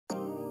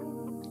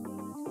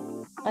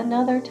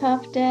Another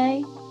tough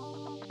day?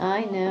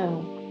 I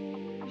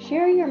know.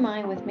 Share your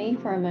mind with me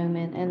for a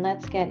moment and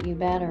let's get you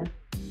better.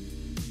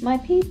 My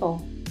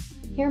people,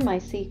 hear my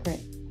secret.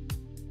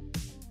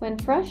 When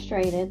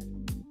frustrated,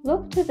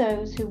 look to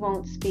those who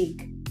won't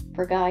speak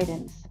for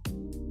guidance.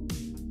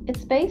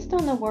 It's based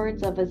on the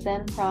words of a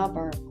Zen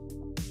proverb.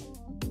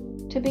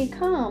 To be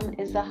calm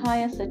is the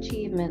highest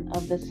achievement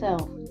of the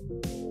self.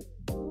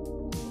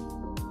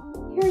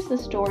 Here's the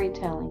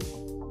storytelling.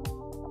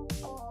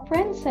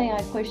 Friends say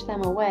I push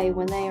them away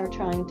when they are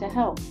trying to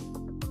help.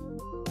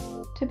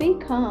 To be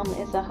calm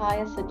is the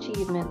highest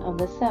achievement of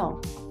the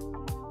self.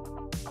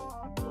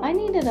 I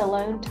needed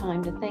alone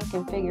time to think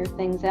and figure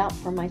things out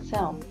for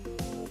myself.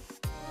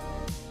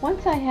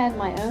 Once I had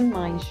my own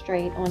mind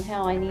straight on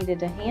how I needed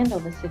to handle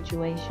the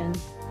situation,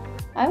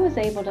 I was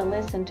able to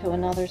listen to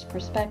another's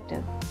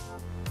perspective.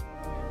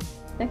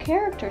 The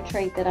character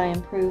trait that I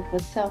improved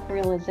was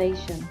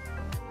self-realization.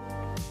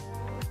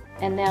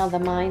 And now the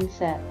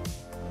mindset.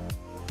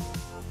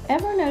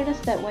 Ever notice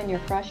that when you're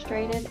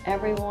frustrated,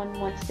 everyone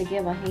wants to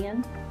give a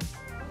hand?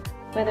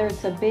 Whether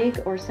it's a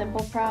big or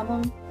simple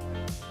problem,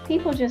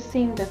 people just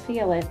seem to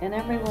feel it and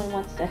everyone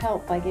wants to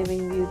help by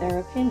giving you their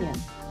opinion.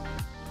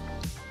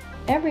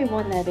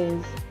 Everyone, that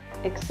is,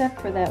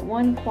 except for that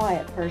one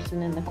quiet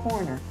person in the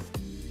corner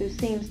who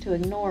seems to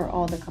ignore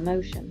all the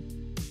commotion.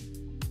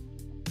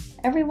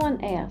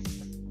 Everyone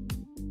asks,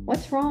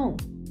 "What's wrong?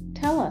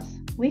 Tell us,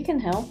 we can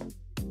help."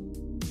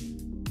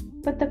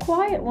 But the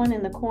quiet one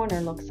in the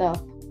corner looks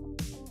up.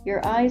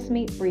 Your eyes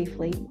meet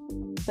briefly,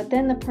 but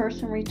then the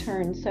person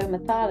returns so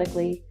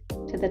methodically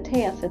to the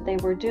task that they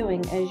were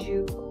doing as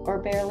you are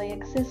barely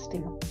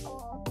existing.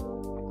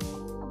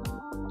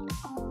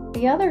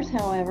 The others,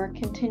 however,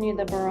 continue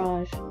the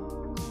barrage.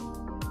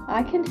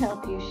 "I can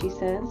help you," she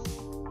says.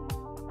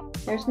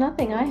 "There's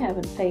nothing I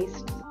haven't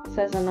faced,"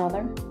 says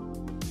another.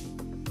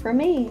 For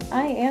me,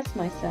 I ask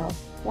myself,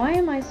 why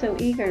am I so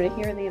eager to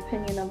hear the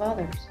opinion of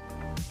others?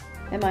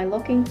 Am I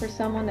looking for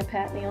someone to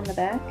pat me on the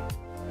back?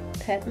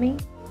 Pet me?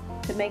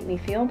 To make me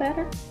feel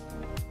better?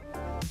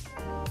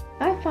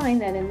 I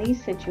find that in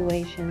these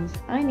situations,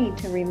 I need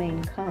to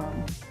remain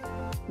calm,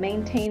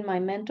 maintain my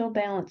mental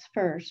balance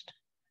first,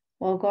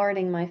 while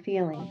guarding my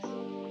feelings.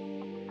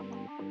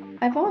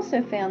 I've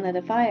also found that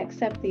if I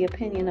accept the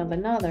opinion of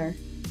another,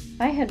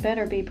 I had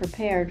better be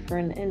prepared for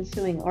an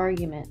ensuing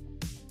argument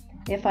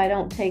if I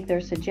don't take their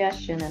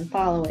suggestion and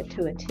follow it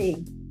to a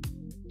T.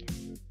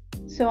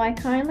 So I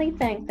kindly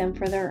thank them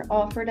for their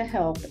offer to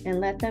help and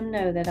let them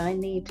know that I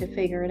need to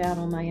figure it out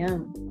on my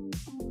own.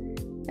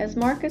 As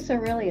Marcus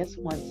Aurelius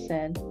once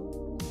said,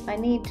 I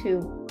need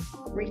to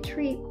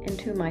retreat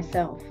into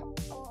myself.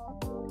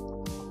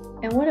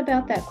 And what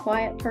about that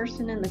quiet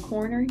person in the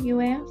corner,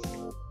 you ask?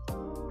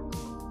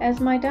 As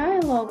my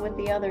dialogue with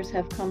the others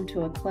have come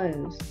to a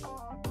close,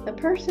 the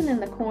person in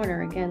the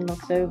corner again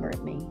looks over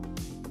at me,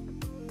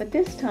 but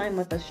this time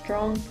with a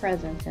strong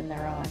presence in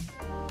their eye.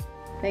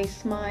 They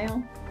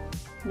smile,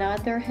 nod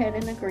their head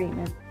in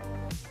agreement,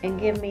 and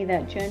give me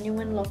that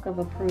genuine look of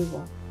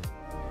approval.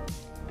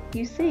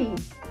 You see,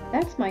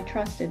 that's my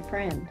trusted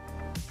friend.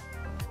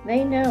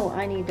 They know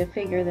I need to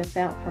figure this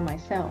out for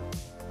myself.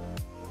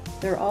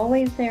 They're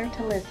always there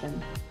to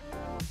listen,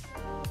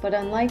 but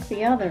unlike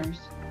the others,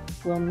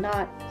 will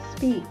not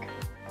speak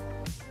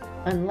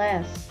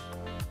unless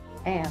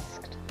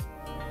asked.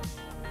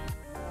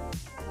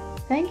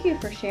 Thank you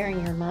for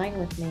sharing your mind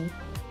with me.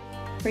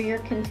 For your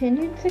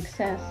continued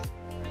success,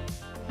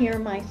 hear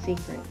my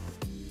secret.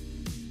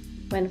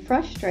 When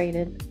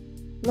frustrated,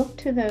 look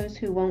to those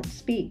who won't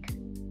speak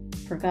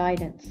for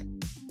guidance.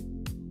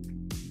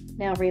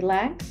 Now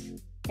relax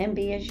and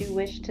be as you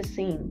wish to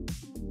seem,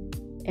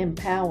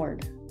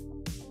 empowered.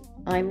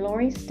 I'm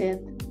Lori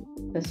Stith,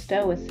 the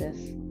Stoicess,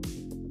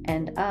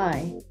 and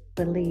I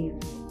believe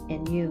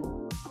in you.